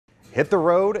Hit the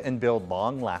road and build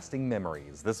long-lasting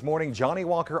memories. This morning, Johnny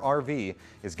Walker RV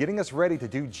is getting us ready to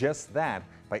do just that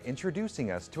by introducing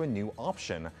us to a new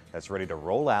option that's ready to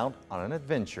roll out on an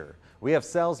adventure. We have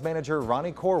sales manager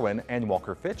Ronnie Corwin and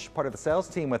Walker Fitch, part of the sales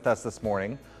team, with us this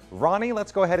morning. Ronnie,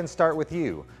 let's go ahead and start with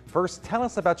you. First, tell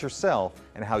us about yourself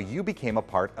and how you became a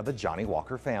part of the Johnny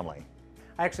Walker family.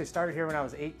 I actually started here when I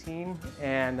was 18,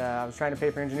 and I was trying to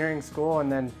pay for engineering school,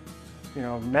 and then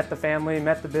met the family,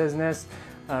 met the business,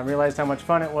 realized how much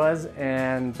fun it was,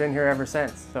 and been here ever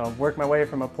since. So I've worked my way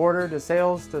from a porter to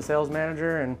sales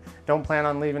manager, and don't plan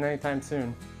on leaving anytime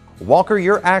soon. Walker,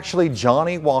 you're actually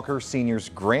Johnny Walker Sr.'s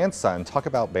grandson. Talk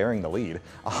about bearing the lead.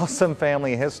 Awesome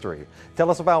family history.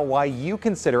 Tell us about why you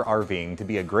consider RVing to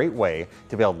be a great way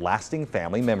to build lasting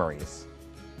family memories.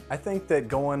 I think that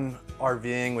going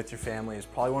RVing with your family is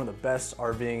probably one of the best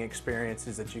RVing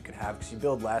experiences that you can have, because you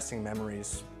build lasting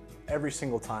memories every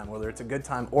single time, whether it's a good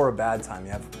time or a bad time.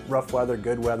 You have rough weather,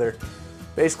 good weather.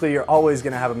 Basically, you're always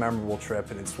going to have a memorable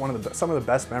trip, and it's some of the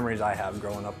best memories I have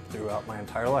growing up throughout my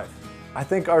entire life. I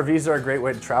think RVs are a great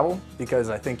way to travel because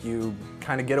I think you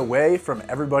kind of get away from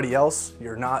everybody else.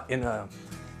 You're not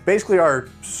basically are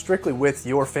strictly with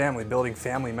your family, building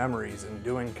family memories and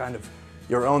doing kind of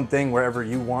your own thing wherever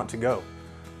you want to go.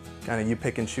 Kind of you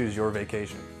pick and choose your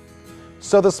vacation.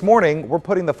 So this morning, we're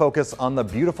putting the focus on the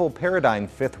beautiful Paradigm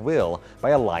Fifth Wheel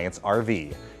by Alliance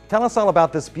RV. Tell us all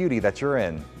about this beauty that you're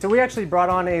in. So we actually brought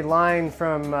on a line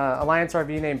from Alliance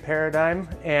RV named Paradigm,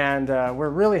 and we're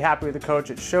really happy with the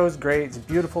coach. It shows great, it's a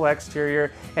beautiful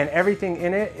exterior, and everything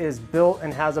in it is built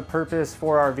and has a purpose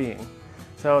for RVing.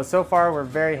 So far we're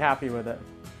very happy with it.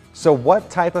 So what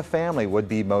type of family would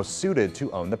be most suited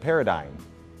to own the Paradigm?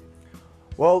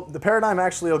 Well, the Paradigm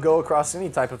actually will go across any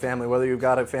type of family, whether you've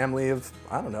got a family of,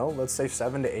 I don't know, let's say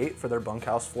 7 to 8 for their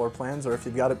bunkhouse floor plans, or if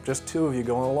you've got just 2 of you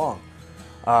going along.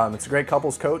 It's a great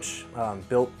couples coach,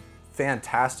 built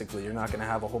fantastically. You're not going to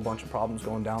have a whole bunch of problems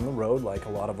going down the road like a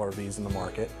lot of RVs in the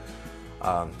market.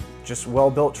 Just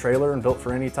well-built trailer and built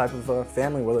for any type of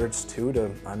family, whether it's 2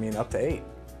 to, up to 8.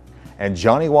 And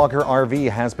Johnny Walker RV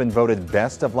has been voted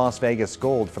Best of Las Vegas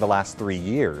Gold for the last 3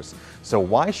 years. So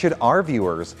why should our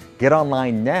viewers get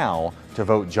online now to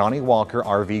vote Johnny Walker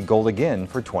RV Gold again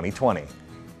for 2020?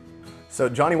 So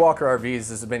Johnny Walker RVs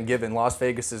has been given Las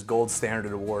Vegas's Gold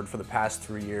Standard Award for the past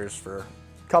 3 years for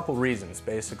a couple reasons,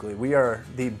 basically. We are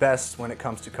the best when it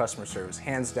comes to customer service,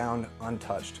 hands down,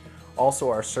 untouched. Also,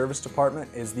 our service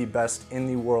department is the best in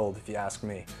the world, if you ask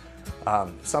me.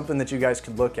 Something that you guys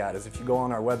could look at is if you go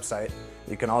on our website,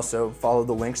 you can also follow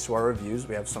the links to our reviews.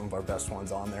 We have some of our best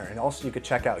ones on there. And also you could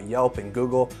check out Yelp and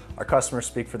Google. Our customers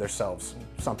speak for themselves.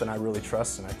 Something I really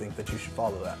trust, and I think that you should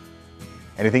follow that.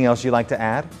 Anything else you'd like to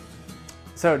add?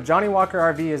 So Johnny Walker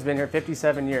RV has been here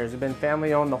 57 years. We've been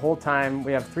family owned the whole time.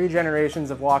 We have 3 generations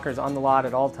of Walkers on the lot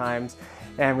at all times,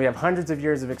 and we have hundreds of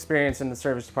years of experience in the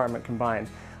service department combined.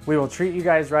 We will treat you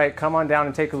guys right. Come on down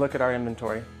and take a look at our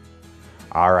inventory.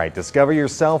 All right, discover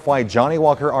yourself why Johnny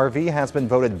Walker RV has been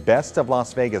voted Best of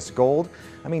Las Vegas Gold.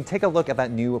 Take a look at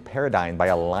that new Paradigm by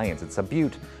Alliance. It's a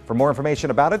beaut. For more information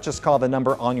about it, just call the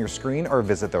number on your screen or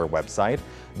visit their website.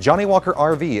 Johnny Walker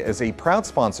RV is a proud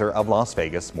sponsor of Las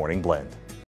Vegas Morning Blend.